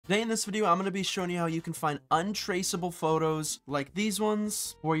Today in this video, I'm going to be showing you how you can find untraceable photos like these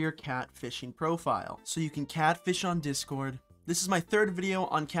ones for your catfishing profile. So you can catfish on Discord. This is my third video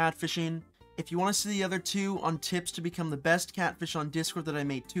on catfishing. If you want to see the other two on tips to become the best catfish on Discord that I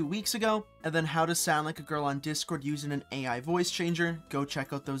made 2 weeks ago, and then how to sound like a girl on Discord using an AI voice changer, go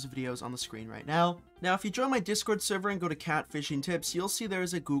check out those videos on the screen right now. Now, if you join my Discord server and go to catfishing tips, you'll see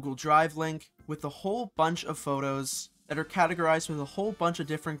there's a Google Drive link with a whole bunch of photos that are categorized with a whole bunch of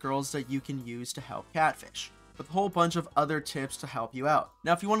different girls that you can use to help catfish, with a whole bunch of other tips to help you out.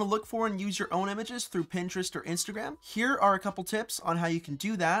 Now, if you want to look for and use your own images through Pinterest or Instagram, here are a couple tips on how you can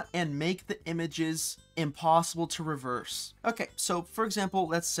do that and make the images impossible to reverse. Okay, so for example,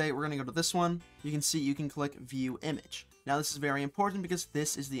 let's say we're going to go to this one. You can see you can click View Image. Now, this is very important because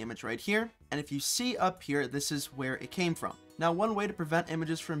this is the image right here. And if you see up here, this is where it came from. Now, one way to prevent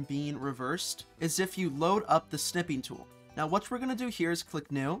images from being reversed is if you load up the snipping tool. Now, what we're going to do here is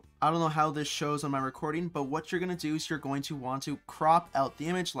click New. I don't know how this shows on my recording, but what you're going to do is you're going to want to crop out the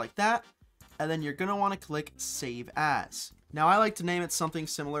image like that, and then you're going to want to click Save As. Now, I like to name it something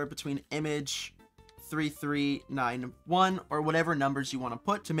similar between image 3391 or whatever numbers you want to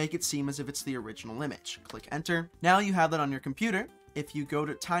put to make it seem as if it's the original image. Click Enter. Now you have that on your computer. If you go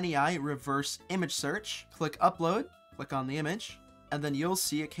to TinyEye Reverse Image Search, click Upload, click on the image, and then you'll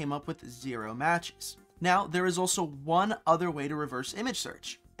see it came up with 0 matches. Now, there is also one other way to reverse image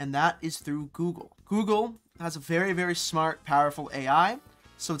search, and that is through Google. Google has a very, very smart, powerful AI,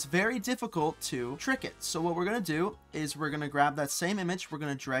 so it's very difficult to trick it. So what we're going to do is we're going to grab that same image, we're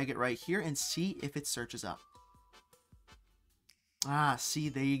going to drag it right here and see if it searches up. Ah, see,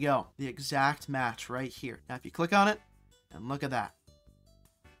 there you go. The exact match right here. Now, if you click on it, and look at that.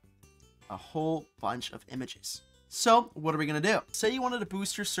 A whole bunch of images. So, what are we going to do? Say you wanted to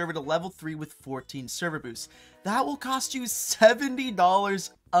boost your server to level 3 with 14 server boosts. That will cost you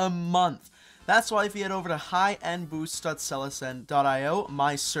 $70 a month. That's why if you head over to highendboosts.celisend.io,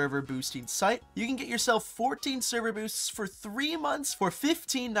 my server boosting site, you can get yourself 14 server boosts for 3 months for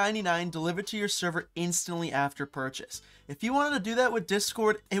 $15.99 delivered to your server instantly after purchase. If you wanted to do that with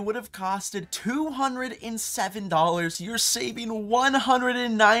Discord, it would have costed $207. You're saving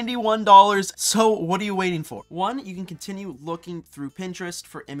 $191. So what are you waiting for? One, you can continue looking through Pinterest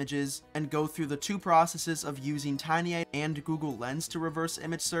for images and go through the 2 processes of using TinyEye and Google Lens to reverse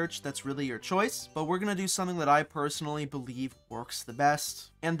image search. That's really your choice. But we're going to do something that I personally believe works the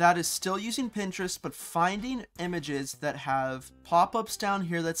best. And that is still using Pinterest, but finding images that have pop-ups down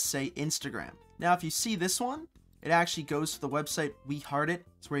here that say Instagram. Now, if you see this one, it actually goes to the website We Heart It.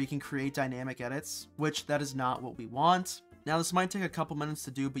 It's where you can create dynamic edits, which that is not what we want. Now, this might take a couple minutes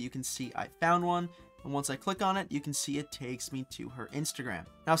to do, but you can see I found one. And once I click on it, you can see it takes me to her Instagram.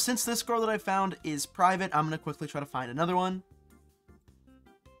 Now, since this girl that I found is private, I'm going to quickly try to find another one.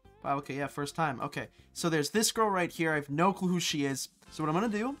 Wow, okay, yeah, first time. Okay, so there's this girl right here. I have no clue who she is. So what I'm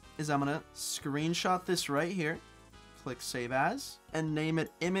going to do is I'm going to screenshot this right here. Click Save As, and name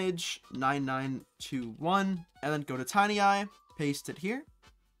it Image 9921, and then go to TinyEye, paste it here.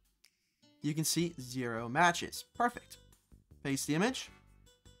 You can see 0 matches. Perfect. Paste the image.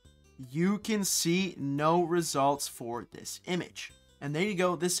 You can see no results for this image. And there you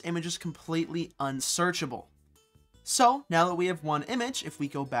go, this image is completely unsearchable. So, now that we have one image, if we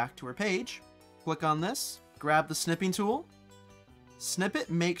go back to our page, click on this, grab the snipping tool, snip it,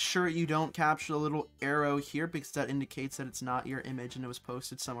 make sure you don't capture the little arrow here because that indicates that it's not your image and it was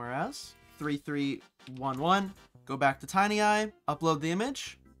posted somewhere else. 3311, go back to TinyEye, upload the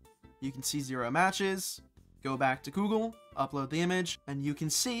image, you can see 0 matches, go back to Google, upload the image, and you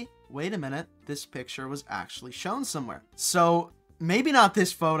can see, wait a minute, this picture was actually shown somewhere. So, maybe not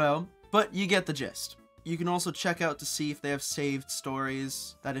this photo, but you get the gist. You can also check out to see if they have saved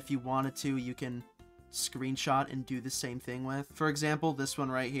stories that if you wanted to, you can screenshot and do the same thing with. For example, this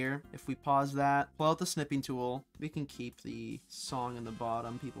one right here, if we pause that, pull out the snipping tool, we can keep the song in the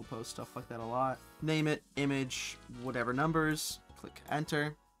bottom. People post stuff like that a lot. Name it image, whatever numbers, click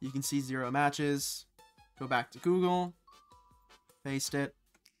enter. You can see 0 matches. Go back to Google, paste it,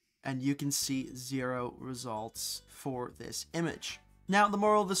 and you can see 0 results for this image. Now, the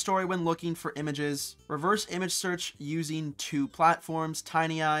moral of the story when looking for images, reverse image search using 2 platforms,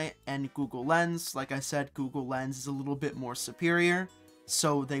 TinyEye and Google Lens. Like I said, Google Lens is a little bit more superior,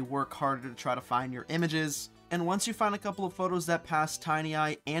 so they work harder to try to find your images. And once you find a couple of photos that pass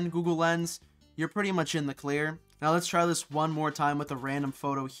TinyEye and Google Lens, you're pretty much in the clear. Now, let's try this one more time with a random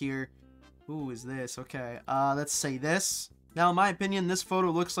photo here. Who is this? Okay, let's say this. Now, in my opinion, this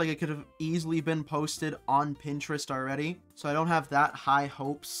photo looks like it could have easily been posted on Pinterest already, so I don't have that high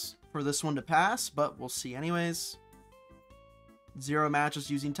hopes for this one to pass, but we'll see anyways. 0 matches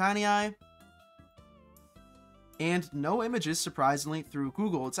using TinyEye, and no images, surprisingly, through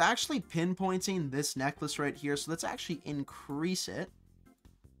Google. It's actually pinpointing this necklace right here, so let's actually increase it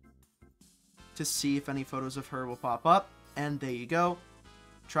to see if any photos of her will pop up, and there you go.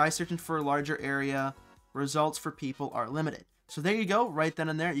 Try searching for a larger area. Results for people are limited. So there you go, right then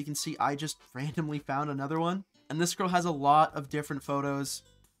and there. You can see I just randomly found another one, and this girl has a lot of different photos,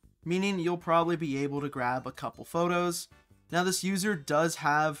 meaning you'll probably be able to grab a couple photos. Now, this user does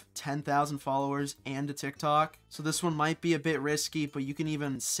have 10,000 followers and a TikTok, so this one might be a bit risky, but you can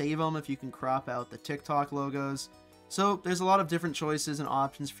even save them if you can crop out the TikTok logos. So there's a lot of different choices and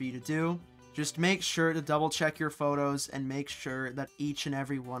options for you to do. Just make sure to double check your photos and make sure that each and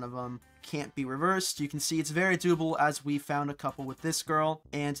every one of them can't be reversed. You can see it's very doable, as we found a couple with this girl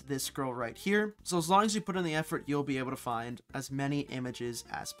and this girl right here. So as long as you put in the effort, you'll be able to find as many images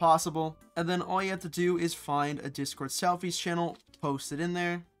as possible. And then all you have to do is find a Discord selfies channel, post it in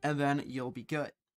there, and then you'll be good.